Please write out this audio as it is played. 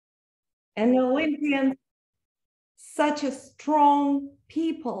and Olympians, such as strong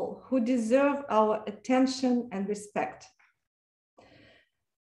people who deserve our attention and respect.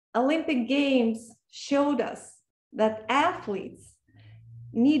 Olympic Games showed us that athletes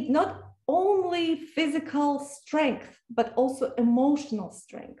need not only physical strength, but also emotional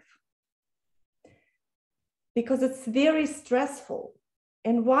strength, because it's very stressful.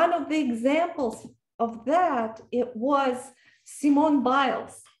 And one of the examples of that, it was Simone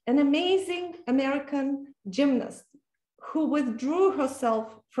Biles, an amazing American gymnast who withdrew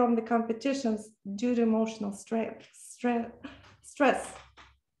herself from the competitions due to emotional stress.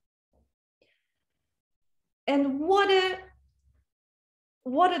 And what a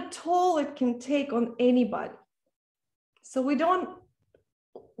toll it can take on anybody. So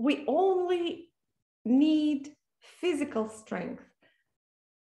we only need physical strength.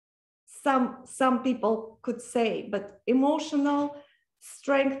 Some people could say, but emotional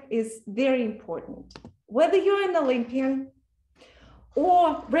strength is very important. Whether you're an Olympian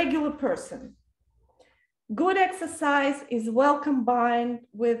or regular person, good exercise is well combined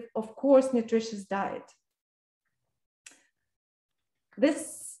with, of course, nutritious diet.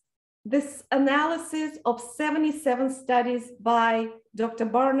 This analysis of 77 studies by Dr.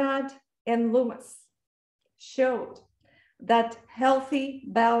 Barnard and Loomis showed that healthy,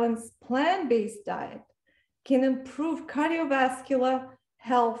 balanced, plant-based diet can improve cardiovascular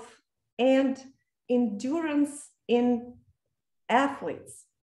health and endurance in athletes.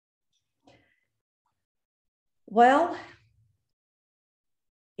 Well,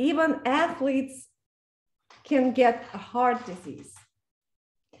 even athletes can get a heart disease.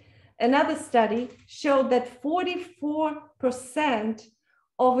 Another study showed that 44%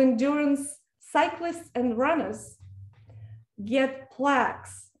 of endurance cyclists and runners get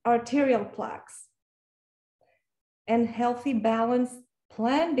plaques, arterial plaques. And healthy, balanced,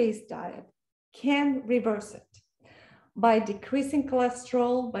 plant-based diet can reverse it by decreasing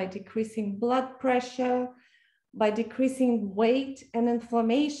cholesterol, by decreasing blood pressure, by decreasing weight and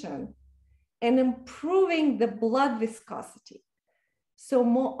inflammation, and improving the blood viscosity. So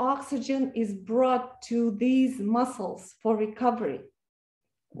more oxygen is brought to these muscles for recovery,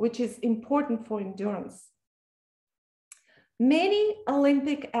 which is important for endurance. Many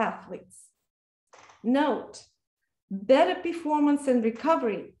Olympic athletes note better performance and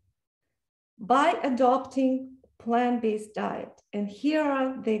recovery by adopting plant-based diet. And here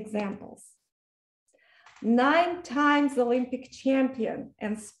are the examples. 9 times Olympic champion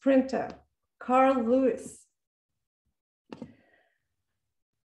and sprinter, Carl Lewis.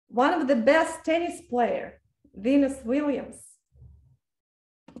 One of the best tennis player, Venus Williams.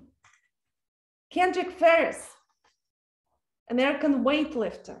 Kendrick Ferris, American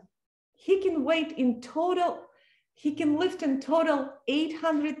weightlifter. He can lift in total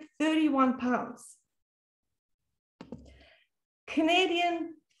 831 pounds.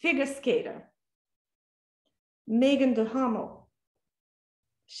 Canadian figure skater, Megan Duhamel.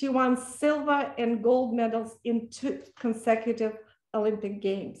 She won silver and gold medals in 2 consecutive Olympic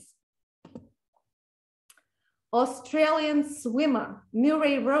Games. Australian swimmer,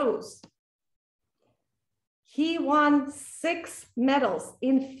 Murray Rose. He won 6 medals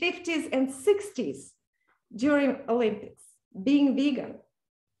in 50s and 60s during Olympics, being vegan.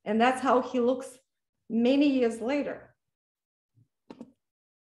 And that's how he looks many years later.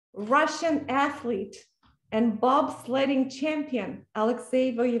 Russian athlete and bobsledding champion,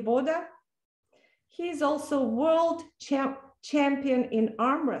 Alexei Voyevoda. He's also world champion in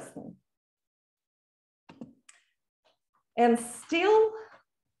arm wrestling. And still,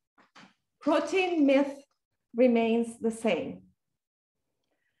 protein myth remains the same.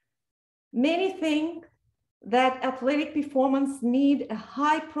 Many think that athletic performance need a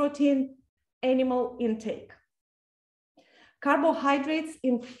high protein animal intake. Carbohydrates,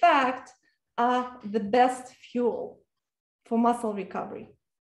 in fact, are the best fuel for muscle recovery.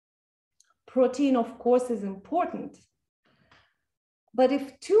 Protein, of course, is important. But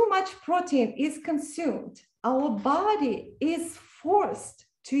if too much protein is consumed, our body is forced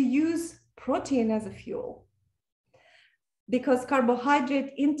to use protein as a fuel because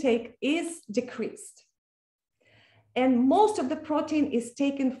carbohydrate intake is decreased. And most of the protein is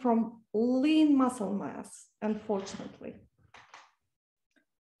taken from lean muscle mass, unfortunately.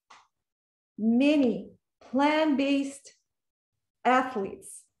 Many plant-based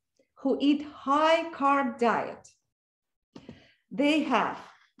athletes who eat high carb diet, they have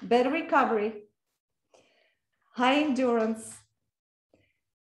better recovery, high endurance,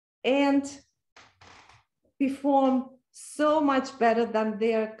 and perform so much better than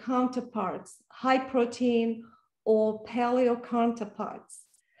their counterparts, high protein or paleo counterparts.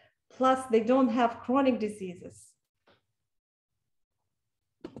 Plus, they don't have chronic diseases.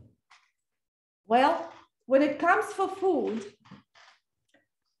 Well, when it comes for food,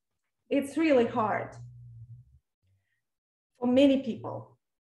 it's really hard for many people.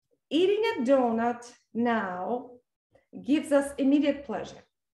 Eating a donut now gives us immediate pleasure,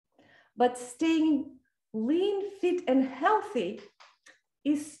 but staying lean, fit, and healthy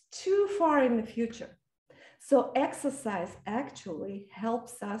is too far in the future. So exercise actually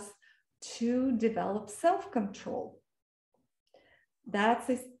helps us to develop self-control. That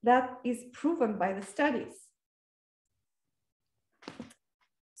is proven by the studies.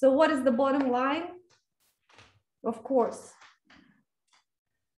 So what is the bottom line? Of course,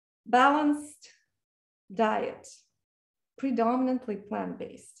 balanced diet, predominantly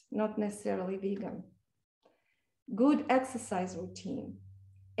plant-based, not necessarily vegan, good exercise routine,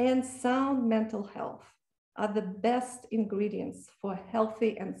 and sound mental health are the best ingredients for a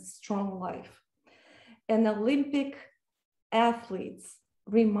healthy and strong life. And Olympic athletes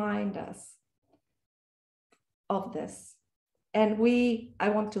remind us of this. And I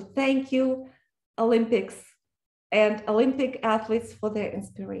want to thank you, Olympics and Olympic athletes, for their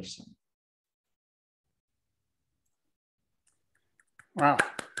inspiration. Wow.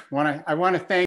 I want to thank